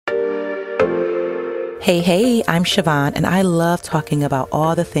Hey, I'm Siobhan, and I love talking about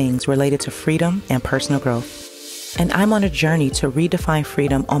all the things related to freedom and personal growth. And I'm on a journey to redefine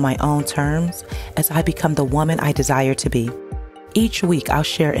freedom on my own terms as I become the woman I desire to be. Each week, I'll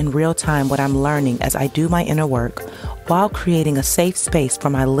share in real time what I'm learning as I do my inner work while creating a safe space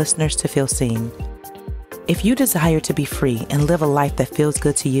for my listeners to feel seen. If you desire to be free and live a life that feels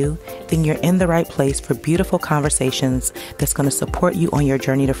good to you, then you're in the right place for beautiful conversations that's going to support you on your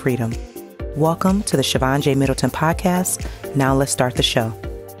journey to freedom. Welcome to the Siobhan J. Middleton podcast. Now let's start the show.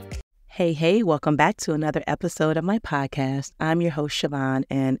 Hey, welcome back to another episode of my podcast. I'm your host, Siobhan,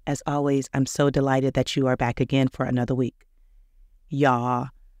 and as always, I'm so delighted that you are back again for another week. Y'all,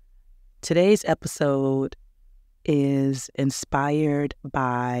 today's episode is inspired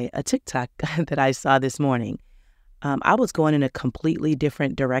by a TikTok that I saw this morning. I was going in a completely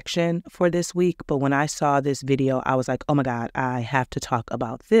different direction for this week, but when I saw this video, I was like, oh my God, I have to talk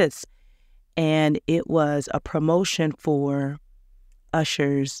about this. And it was a promotion for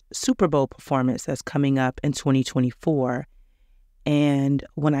Usher's Super Bowl performance that's coming up in 2024. And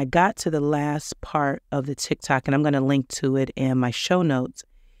when I got to the last part of the TikTok, and I'm going to link to it in my show notes,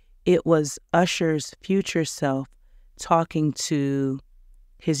 it was Usher's future self talking to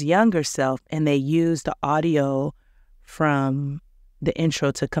his younger self, and they used the audio from the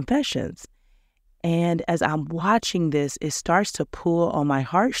intro to Confessions. And as I'm watching this, it starts to pull on my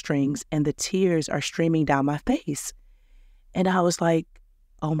heartstrings and the tears are streaming down my face. And I was like,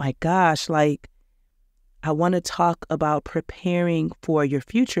 oh my gosh, like, I want to talk about preparing for your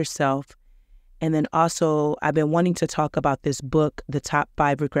future self. And then also, I've been wanting to talk about this book, The Top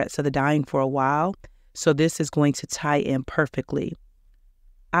 5 Regrets of the Dying, for a while. So this is going to tie in perfectly.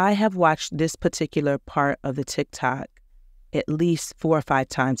 I have watched this particular part of the TikTok at least 4 or 5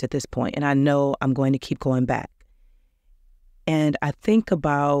 times at this point, and I know I'm going to keep going back. And I think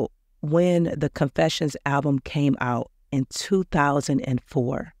about when the Confessions album came out in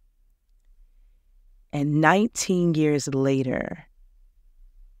 2004. And 19 years later,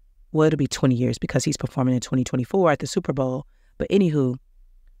 well, it'll be 20 years because he's performing in 2024 at the Super Bowl. But anywho,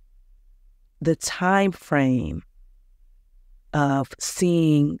 the time frame of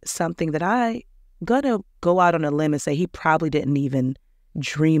seeing something that I gonna go out on a limb and say he probably didn't even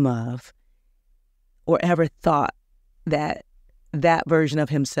dream of or ever thought that that version of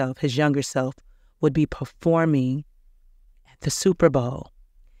himself, his younger self, would be performing at the Super Bowl.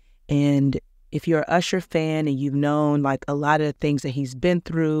 And if you're an Usher fan and you've known like a lot of the things that he's been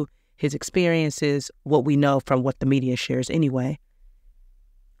through, his experiences, what we know from what the media shares anyway,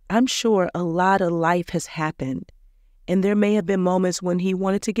 I'm sure a lot of life has happened. And there may have been moments when he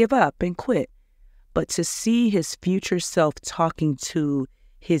wanted to give up and quit. But to see his future self talking to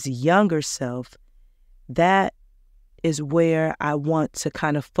his younger self, that is where I want to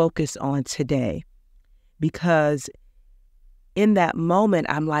kind of focus on today. Because in that moment,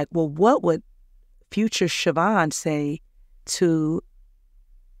 I'm like, well, what would future Siobhan say to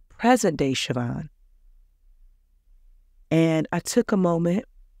present day Siobhan? And I took a moment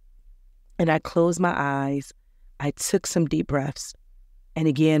and I closed my eyes. I took some deep breaths. And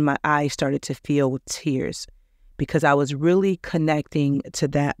again, my eyes started to fill with tears because I was really connecting to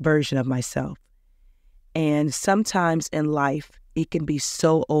that version of myself. And sometimes in life, it can be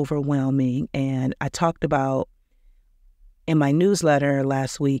so overwhelming. And I talked about in my newsletter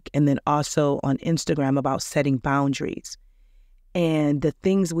last week and then also on Instagram about setting boundaries and the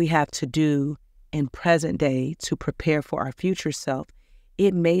things we have to do in present day to prepare for our future self.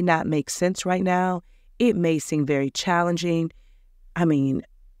 It may not make sense right now. It may seem very challenging. I mean,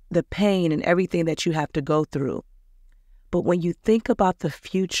 the pain and everything that you have to go through. But when you think about the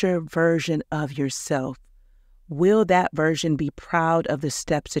future version of yourself, will that version be proud of the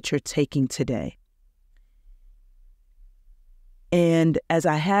steps that you're taking today? And as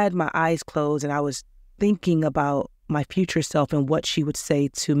I had my eyes closed and I was thinking about my future self and what she would say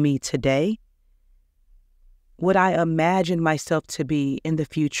to me today, what I imagine myself to be in the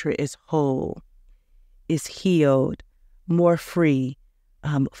future is whole, is healed, more free,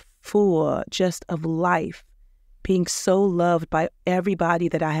 full just of life, being so loved by everybody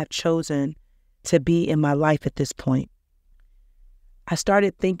that I have chosen to be in my life at this point. I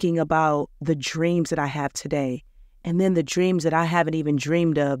started thinking about the dreams that I have today, and then the dreams that I haven't even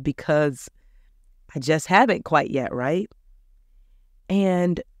dreamed of because I just haven't quite yet, right?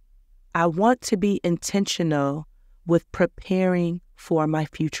 And I want to be intentional with preparing for my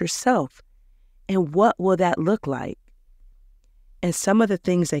future self. And what will that look like? And some of the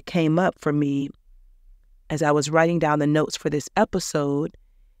things that came up for me as I was writing down the notes for this episode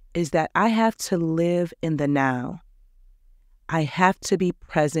is that I have to live in the now. I have to be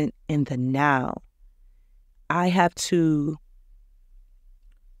present in the now. I have to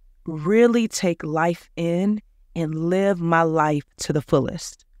really take life in and live my life to the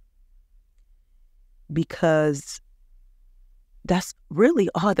fullest, because that's really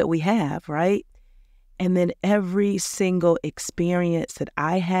all that we have, right? And then every single experience that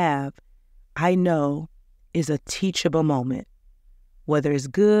I have, I know is a teachable moment, whether it's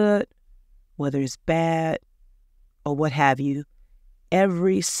good, whether it's bad, or what have you.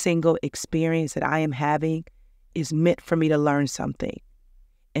 Every single experience that I am having is meant for me to learn something.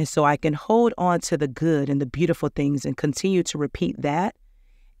 And so I can hold on to the good and the beautiful things and continue to repeat that.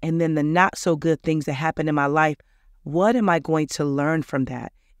 And then the not so good things that happen in my life, what am I going to learn from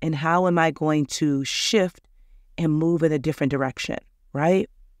that? And how am I going to shift and move in a different direction, right?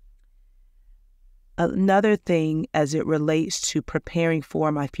 Another thing as it relates to preparing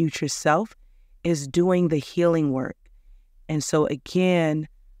for my future self is doing the healing work. And so again,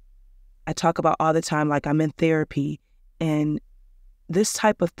 I talk about all the time, like I'm in therapy, and this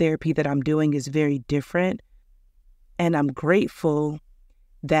type of therapy that I'm doing is very different. And I'm grateful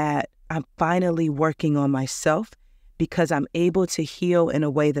that I'm finally working on myself, because I'm able to heal in a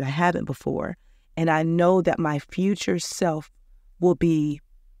way that I haven't before. And I know that my future self will be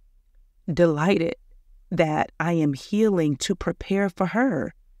delighted that I am healing to prepare for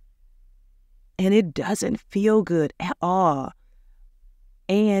her. And it doesn't feel good at all.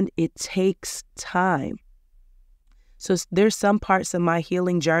 And it takes time. So there's some parts of my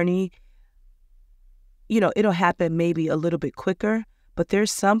healing journey, it'll happen maybe a little bit quicker, but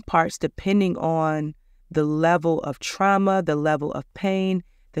there's some parts, depending on the level of trauma, the level of pain,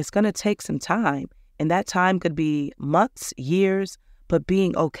 that's going to take some time. And that time could be months, years, but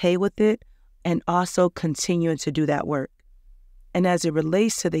being okay with it and also continuing to do that work. And as it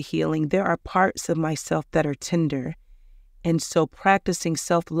relates to the healing, there are parts of myself that are tender. And so practicing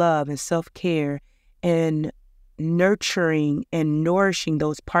self-love and self-care and nurturing and nourishing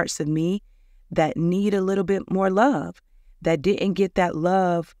those parts of me that need a little bit more love, that didn't get that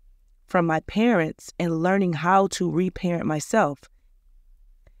love from my parents, and learning how to reparent myself.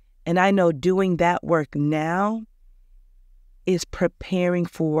 And I know doing that work now is preparing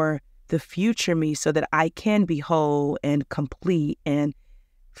for the future me so that I can be whole and complete and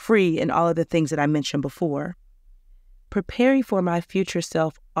free and all of the things that I mentioned before. Preparing for my future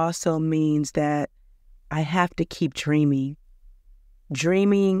self also means that I have to keep dreaming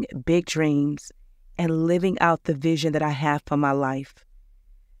big dreams and living out the vision that I have for my life.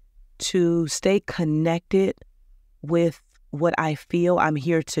 To stay connected with what I feel I'm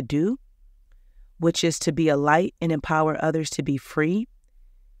here to do, which is to be a light and empower others to be free,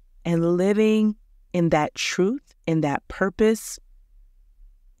 and living in that truth, in that purpose,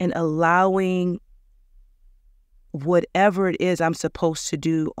 and allowing whatever it is I'm supposed to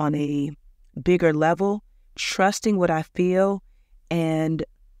do on a bigger level, trusting what I feel and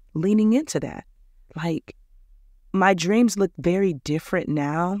leaning into that. Like, my dreams look very different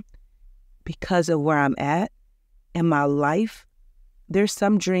now because of where I'm at in my life. There's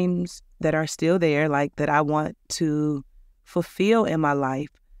some dreams that are still there, like that I want to fulfill in my life.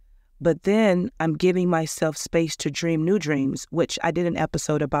 But then I'm giving myself space to dream new dreams, which I did an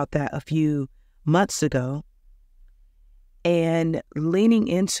episode about that a few months ago. And leaning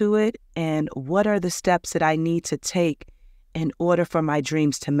into it, and what are the steps that I need to take in order for my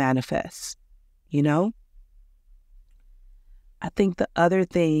dreams to manifest, I think the other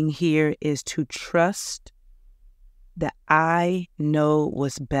thing here is to trust that I know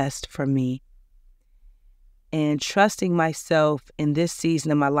what's best for me. And trusting myself in this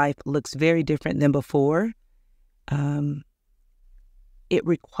season of my life looks very different than before. It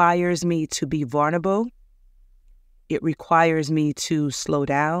requires me to be vulnerable. It requires me to slow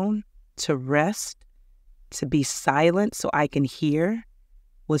down, to rest, to be silent so I can hear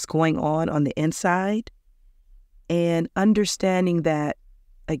what's going on the inside. And understanding that,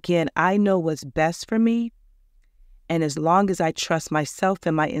 again, I know what's best for me. And as long as I trust myself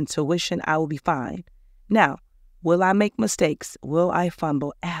and my intuition, I will be fine. Now, will I make mistakes? Will I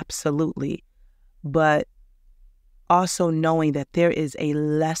fumble? Absolutely. But also knowing that there is a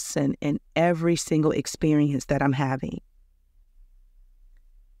lesson in every single experience that I'm having.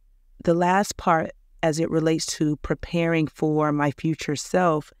 The last part, as it relates to preparing for my future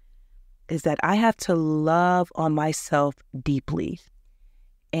self, is that I have to love on myself deeply.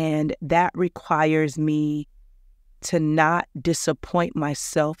 And that requires me to not disappoint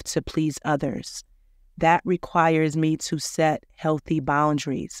myself to please others. That requires me to set healthy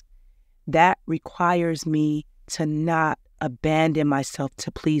boundaries. That requires me to not abandon myself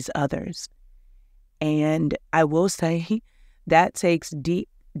to please others. And I will say that takes deep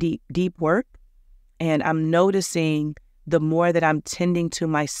work And I'm noticing the more that I'm tending to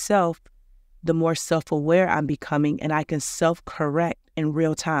myself, the more self-aware I'm becoming, and I can self-correct in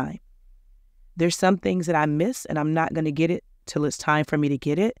real time. There's some things that I miss, and I'm not going to get it till it's time for me to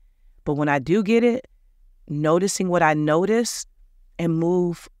get it. But when I do get it, noticing what I notice and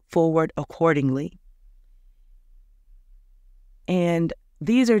move forward accordingly. And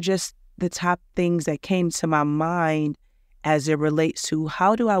these are just the top things that came to my mind as it relates to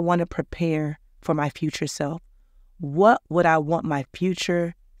how do I want to prepare for my future self? What would I want my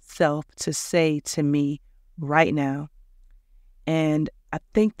future self to say to me right now? And I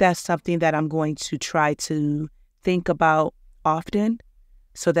think that's something that I'm going to try to think about often,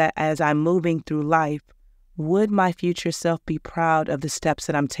 so that as I'm moving through life, would my future self be proud of the steps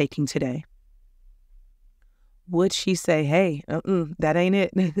that I'm taking today? Would she say, hey, that ain't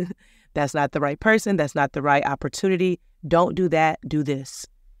it. That's not the right person. That's not the right opportunity. Don't do that. Do this.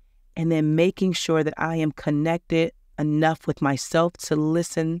 And then making sure that I am connected enough with myself to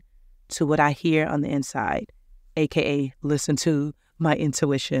listen to what I hear on the inside, aka listen to my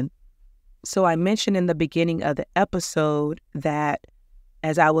intuition. So I mentioned in the beginning of the episode that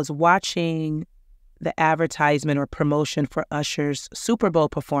as I was watching the advertisement or promotion for Usher's Super Bowl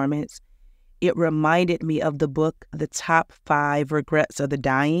performance, it reminded me of the book, The Top 5 Regrets of the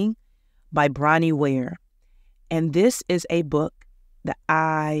Dying by Bronnie Ware. And this is a book that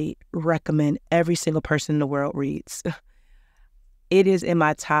I recommend every single person in the world reads. It is in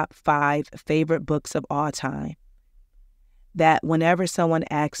my top 5 favorite books of all time. That whenever someone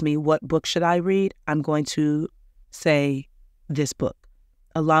asks me what book should I read, I'm going to say this book,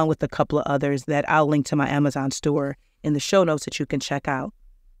 along with a couple of others that I'll link to my Amazon store in the show notes that you can check out.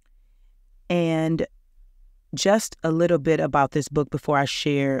 And just a little bit about this book before I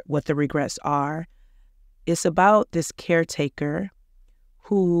share what the regrets are. It's about this caretaker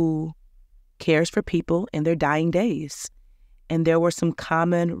who cares for people in their dying days. And there were some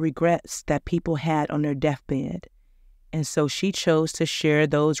common regrets that people had on their deathbed. And so she chose to share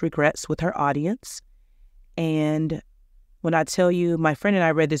those regrets with her audience. And when I tell you, my friend and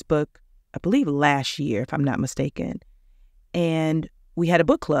I read this book, I believe last year, if I'm not mistaken. And we had a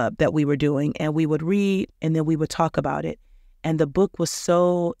book club that we were doing, and we would read and then we would talk about it. And the book was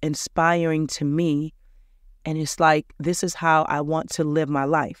so inspiring to me. And it's like, this is how I want to live my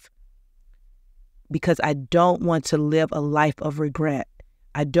life. Because I don't want to live a life of regret.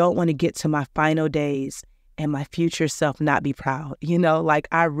 I don't want to get to my final days and my future self not be proud. Like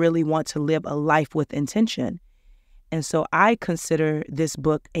I really want to live a life with intention. And so I consider this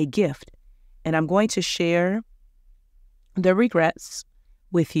book a gift. And I'm going to share the regrets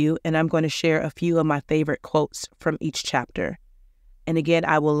with you, and I'm going to share a few of my favorite quotes from each chapter. And again,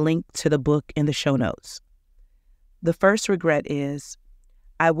 I will link to the book in the show notes. The first regret is,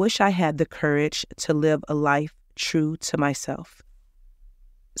 I wish I had the courage to live a life true to myself.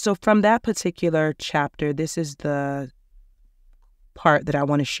 So from that particular chapter, this is the part that I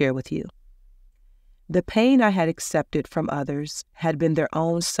want to share with you. The pain I had accepted from others had been their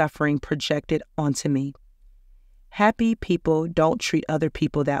own suffering projected onto me. Happy people don't treat other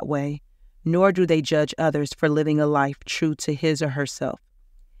people that way, nor do they judge others for living a life true to his or herself.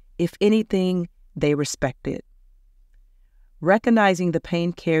 If anything, they respect it. Recognizing the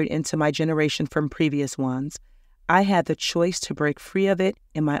pain carried into my generation from previous ones, I had the choice to break free of it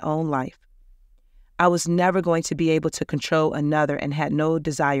in my own life. I was never going to be able to control another and had no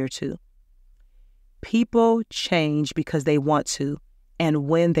desire to. People change because they want to and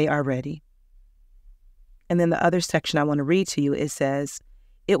when they are ready. And then the other section I want to read to you, it says,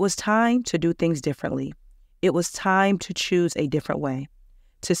 it was time to do things differently. It was time to choose a different way,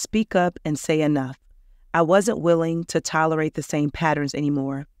 to speak up and say enough. I wasn't willing to tolerate the same patterns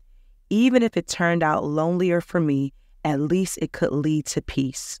anymore. Even if it turned out lonelier for me, at least it could lead to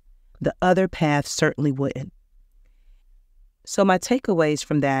peace. The other path certainly wouldn't. So my takeaways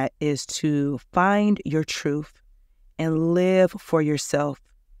from that is to find your truth and live for yourself.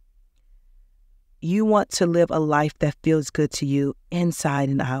 You want to live a life that feels good to you inside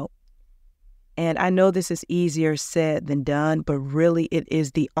and out. And I know this is easier said than done, but really it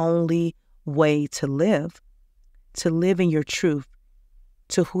is the only way to live in your truth,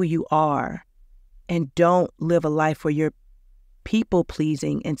 to who you are. And don't live a life where you're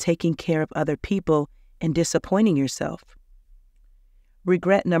people-pleasing and taking care of other people and disappointing yourself.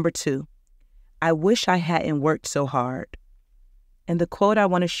 Regret number 2, I wish I hadn't worked so hard. And the quote I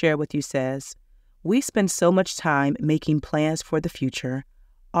want to share with you says, we spend so much time making plans for the future,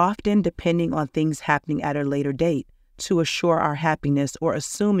 often depending on things happening at a later date to assure our happiness or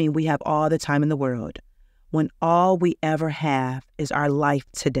assuming we have all the time in the world, when all we ever have is our life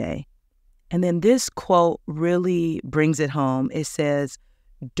today. And then this quote really brings it home. It says,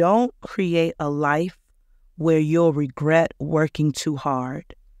 "Don't create a life where you'll regret working too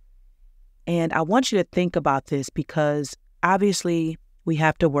hard." And I want you to think about this because obviously we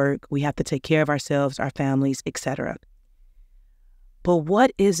have to work, we have to take care of ourselves, our families, etc. But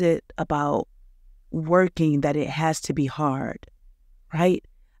what is it about working that it has to be hard, right?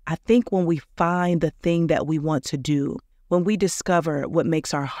 I think when we find the thing that we want to do, when we discover what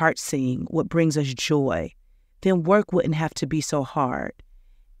makes our heart sing, what brings us joy, then work wouldn't have to be so hard.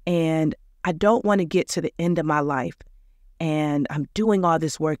 And I don't want to get to the end of my life and I'm doing all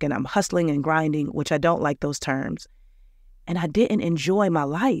this work and I'm hustling and grinding, which I don't like those terms, and I didn't enjoy my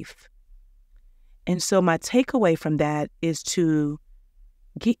life. And so my takeaway from that is to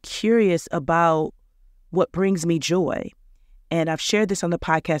get curious about what brings me joy. And I've shared this on the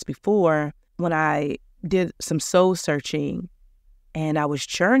podcast before when I did some soul searching and I was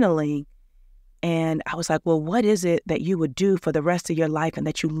journaling, and I was like, well, what is it that you would do for the rest of your life and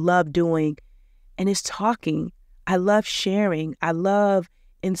that you love doing? And it's talking. I love sharing. I love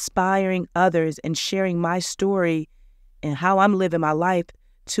inspiring others and sharing my story and how I'm living my life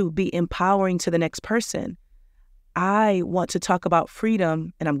to be empowering to the next person. I want to talk about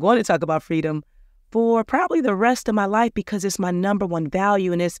freedom, and I'm going to talk about freedom for probably the rest of my life because it's my number one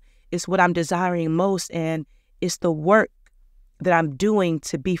value, and it's what I'm desiring most, and it's the work that I'm doing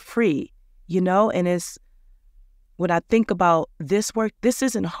to be free, and it's when I think about this work, this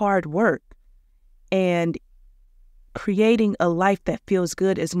isn't hard work, and creating a life that feels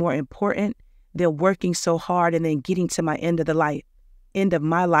good is more important than working so hard and then getting to my end of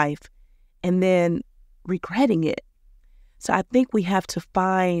my life, and then regretting it. So I think we have to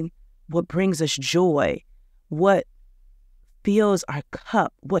find what brings us joy, what fills our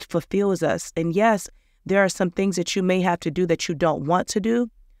cup, what fulfills us. And yes, there are some things that you may have to do that you don't want to do,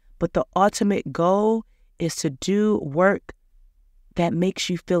 but the ultimate goal is to do work that makes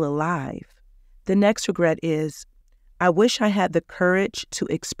you feel alive. The next regret is, I wish I had the courage to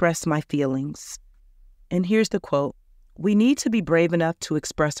express my feelings. And here's the quote: "We need to be brave enough to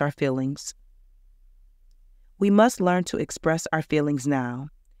express our feelings. We must learn to express our feelings now.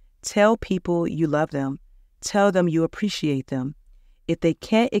 Tell people you love them. Tell them you appreciate them. If they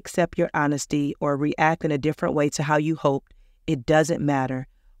can't accept your honesty or react in a different way to how you hoped, it doesn't matter.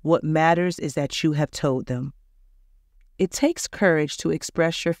 What matters is that you have told them." It takes courage to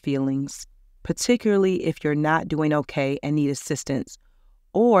express your feelings, particularly if you're not doing okay and need assistance,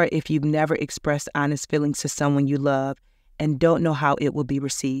 or if you've never expressed honest feelings to someone you love and don't know how it will be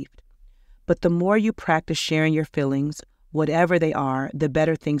received. But the more you practice sharing your feelings, whatever they are, the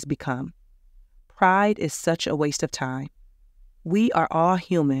better things become. Pride is such a waste of time. We are all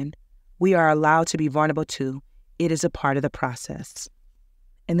human. We are allowed to be vulnerable too. It is a part of the process.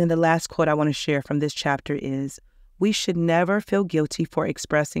 And then the last quote I want to share from this chapter is, "We should never feel guilty for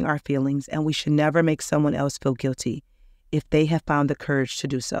expressing our feelings, and we should never make someone else feel guilty if they have found the courage to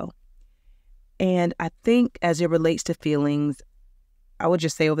do so." And I think as it relates to feelings, I would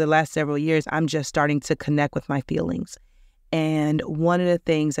just say over the last several years, I'm just starting to connect with my feelings. And one of the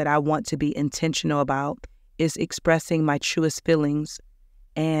things that I want to be intentional about is expressing my truest feelings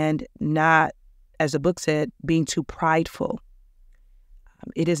and not, as the book said, being too prideful.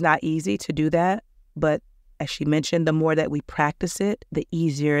 It is not easy to do that, but as she mentioned, the more that we practice it, the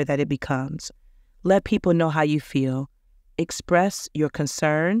easier that it becomes. Let people know how you feel. Express your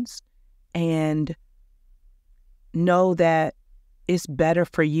concerns and know that it's better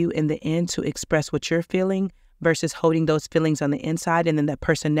for you in the end to express what you're feeling versus holding those feelings on the inside and then that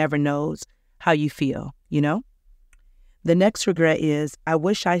person never knows how you feel, The next regret is, I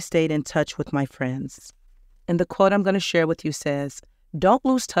wish I stayed in touch with my friends. And the quote I'm going to share with you says, "Don't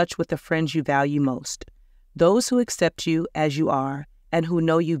lose touch with the friends you value most. Those who accept you as you are and who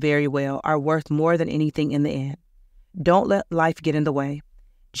know you very well are worth more than anything in the end. Don't let life get in the way.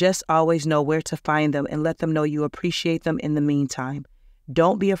 Just always know where to find them and let them know you appreciate them in the meantime.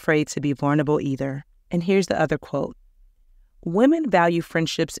 Don't be afraid to be vulnerable either." And here's the other quote. "Women value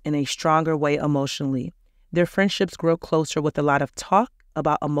friendships in a stronger way emotionally. Their friendships grow closer with a lot of talk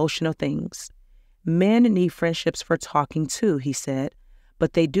about emotional things. Men need friendships for talking too," he said,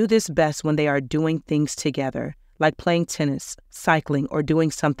 "but they do this best when they are doing things together, like playing tennis, cycling, or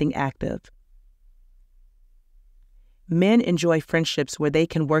doing something active. Men enjoy friendships where they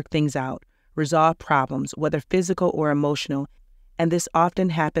can work things out, resolve problems, whether physical or emotional, and this often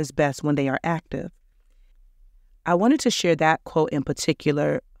happens best when they are active." I wanted to share that quote in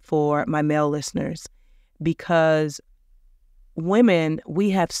particular for my male listeners because women,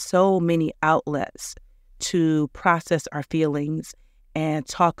 we have so many outlets to process our feelings and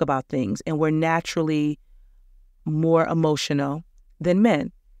talk about things. And we're naturally more emotional than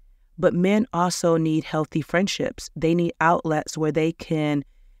men. But men also need healthy friendships. They need outlets where they can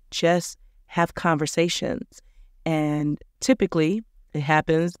just have conversations. And typically it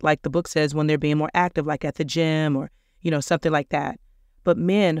happens, like the book says, when they're being more active, like at the gym or, something like that. But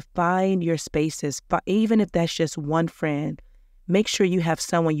men, find your spaces. Even if that's just one friend, make sure you have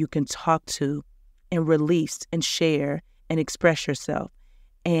someone you can talk to and release and share and express yourself.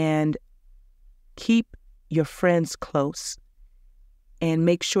 And keep your friends close. And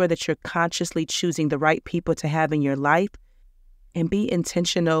make sure that you're consciously choosing the right people to have in your life, and be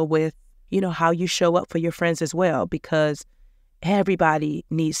intentional with, how you show up for your friends as well, because everybody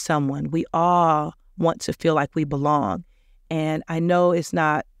needs someone. We all want to feel like we belong. And I know it's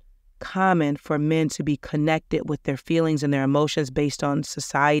not common for men to be connected with their feelings and their emotions based on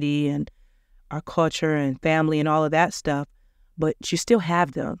society and our culture and family and all of that stuff, but you still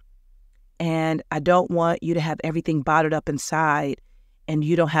have them. And I don't want you to have everything bottled up inside and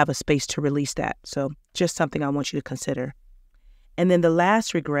you don't have a space to release that. So just something I want you to consider. And then the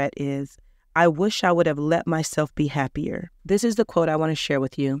last regret is, I wish I would have let myself be happier. This is the quote I want to share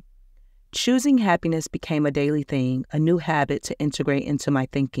with you. Choosing happiness became a daily thing, a new habit to integrate into my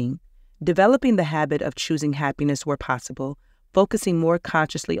thinking. Developing the habit of choosing happiness where possible, focusing more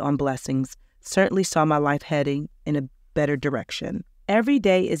consciously on blessings, certainly saw my life heading in a better direction. Every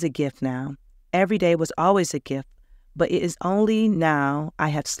day is a gift now. Every day was always a gift. But it is only now I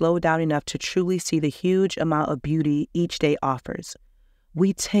have slowed down enough to truly see the huge amount of beauty each day offers.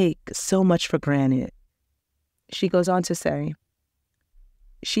 We take so much for granted. She goes on to say,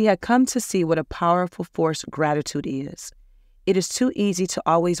 she had come to see what a powerful force gratitude is. It is too easy to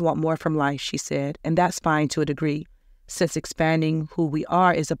always want more from life, she said, and that's fine to a degree, since expanding who we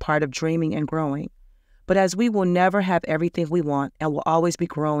are is a part of dreaming and growing. But as we will never have everything we want and will always be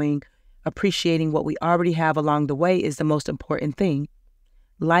growing, appreciating what we already have along the way is the most important thing.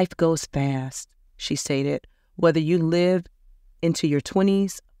 Life goes fast, she stated, whether you live into your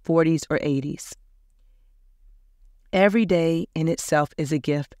 20s, 40s, or 80s. Every day in itself is a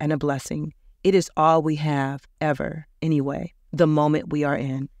gift and a blessing. It is all we have ever, anyway, the moment we are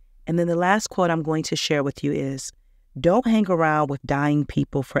in. And then the last quote I'm going to share with you is, don't hang around with dying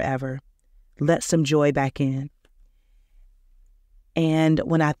people forever. Let some joy back in. And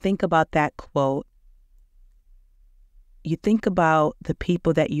when I think about that quote, you think about the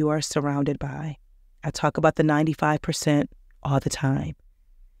people that you are surrounded by. I talk about the 95% all the time.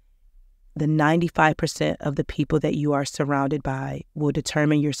 The 95% of the people that you are surrounded by will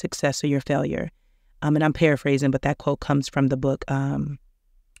determine your success or your failure. And I'm paraphrasing, but that quote comes from the book,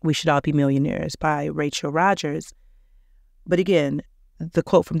 We Should All Be Millionaires by Rachel Rodgers. But again, the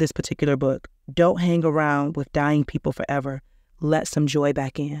quote from this particular book, don't hang around with dying people forever. Let some joy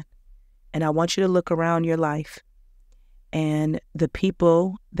back in. And I want you to look around your life, and the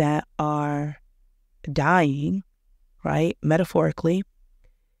people that are dying, right, metaphorically,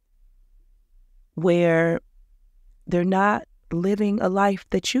 where they're not living a life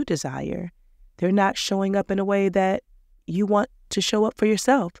that you desire. They're not showing up in a way that you want to show up for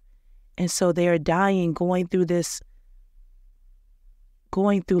yourself. And so they are dying, going through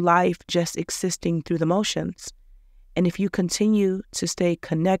life, just existing through the motions. And if you continue to stay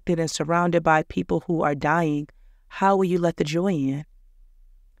connected and surrounded by people who are dying, how will you let the joy in?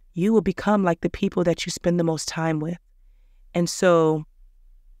 You will become like the people that you spend the most time with. And so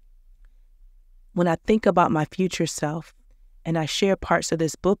when I think about my future self, and I share parts of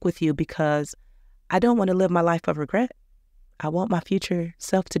this book with you because I don't want to live my life of regret. I want my future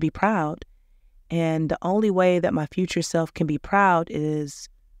self to be proud. And the only way that my future self can be proud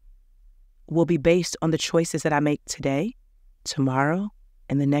will be based on the choices that I make today, tomorrow,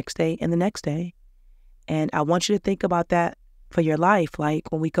 and the next day, and the next day. And I want you to think about that for your life.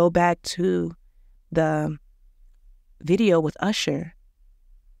 Like when we go back to the video with Usher,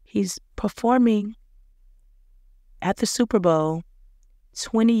 he's performing at the Super Bowl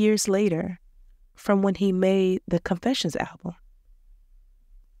 20 years later from when he made the Confessions album.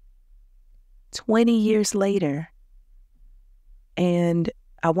 20 years later. And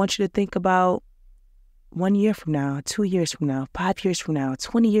I want you to think about 1 year from now, 2 years from now, 5 years from now,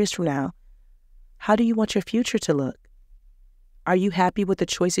 20 years from now. How do you want your future to look? Are you happy with the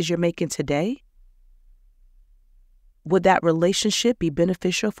choices you're making today? Would that relationship be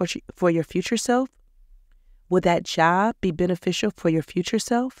beneficial for your future self? Would that job be beneficial for your future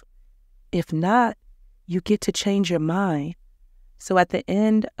self? If not, you get to change your mind. So at the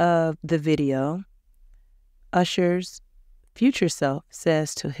end of the video, Usher's future self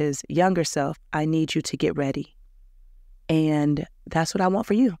says to his younger self, I need you to get ready. And that's what I want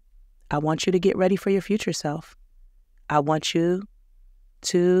for you. I want you to get ready for your future self. I want you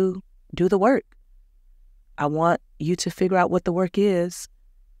to do the work. I want you to figure out what the work is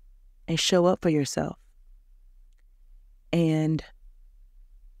and show up for yourself. And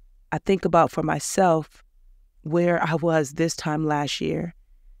I think about for myself where I was this time last year,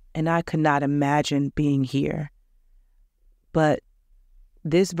 and I could not imagine being here. But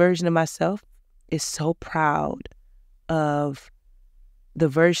this version of myself is so proud of the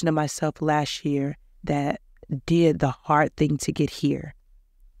version of myself last year that did the hard thing to get here.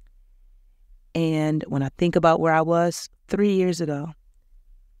 And when I think about where I was 3 years ago,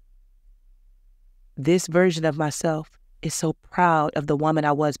 this version of myself is so proud of the woman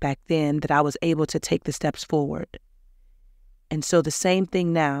I was back then that I was able to take the steps forward. And so the same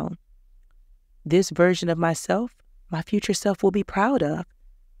thing now, this version of myself, my future self will be proud of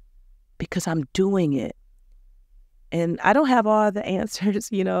because I'm doing it. And I don't have all the answers.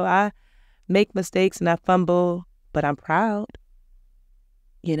 I make mistakes and I fumble, but I'm proud.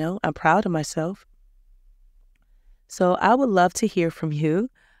 I'm proud of myself. So I would love to hear from you.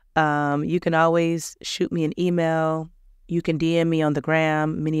 You can always shoot me an email. You can DM me on the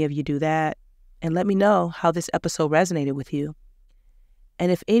gram. Many of you do that. And let me know how this episode resonated with you.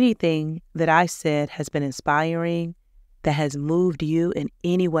 And if anything that I said has been inspiring, that has moved you in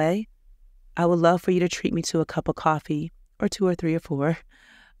any way, I would love for you to treat me to a cup of coffee, or 2 or 3 or 4.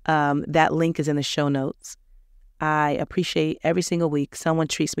 That link is in the show notes. I appreciate every single week someone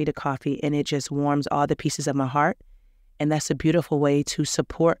treats me to coffee, and it just warms all the pieces of my heart. And that's a beautiful way to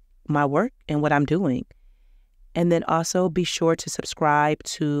support my work and what I'm doing. And then also be sure to subscribe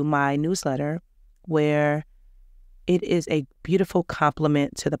to my newsletter, where it is a beautiful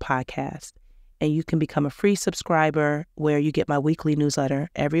complement to the podcast. And you can become a free subscriber where you get my weekly newsletter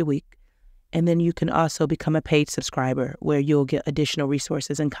every week. And then you can also become a paid subscriber where you'll get additional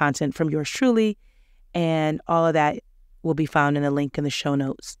resources and content from yours truly. And all of that will be found in a link in the show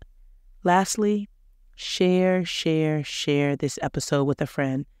notes. Lastly, share this episode with a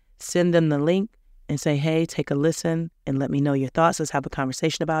friend. Send them the link and say, hey, take a listen and let me know your thoughts. Let's have a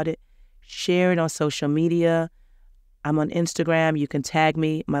conversation about it. Share it on social media. I'm on Instagram. You can tag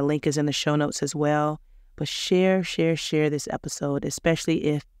me. My link is in the show notes as well. But share this episode, especially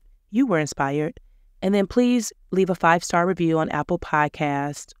if you were inspired. And then please leave a 5-star review on Apple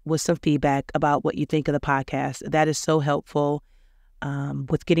Podcasts with some feedback about what you think of the podcast. That is so helpful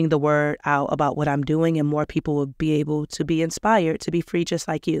with getting the word out about what I'm doing, and more people will be able to be inspired to be free just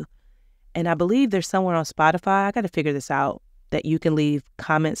like you. And I believe there's somewhere on Spotify, I got to figure this out, that you can leave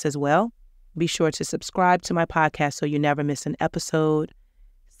comments as well. Be sure to subscribe to my podcast so you never miss an episode.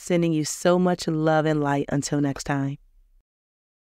 Sending you so much love and light until next time.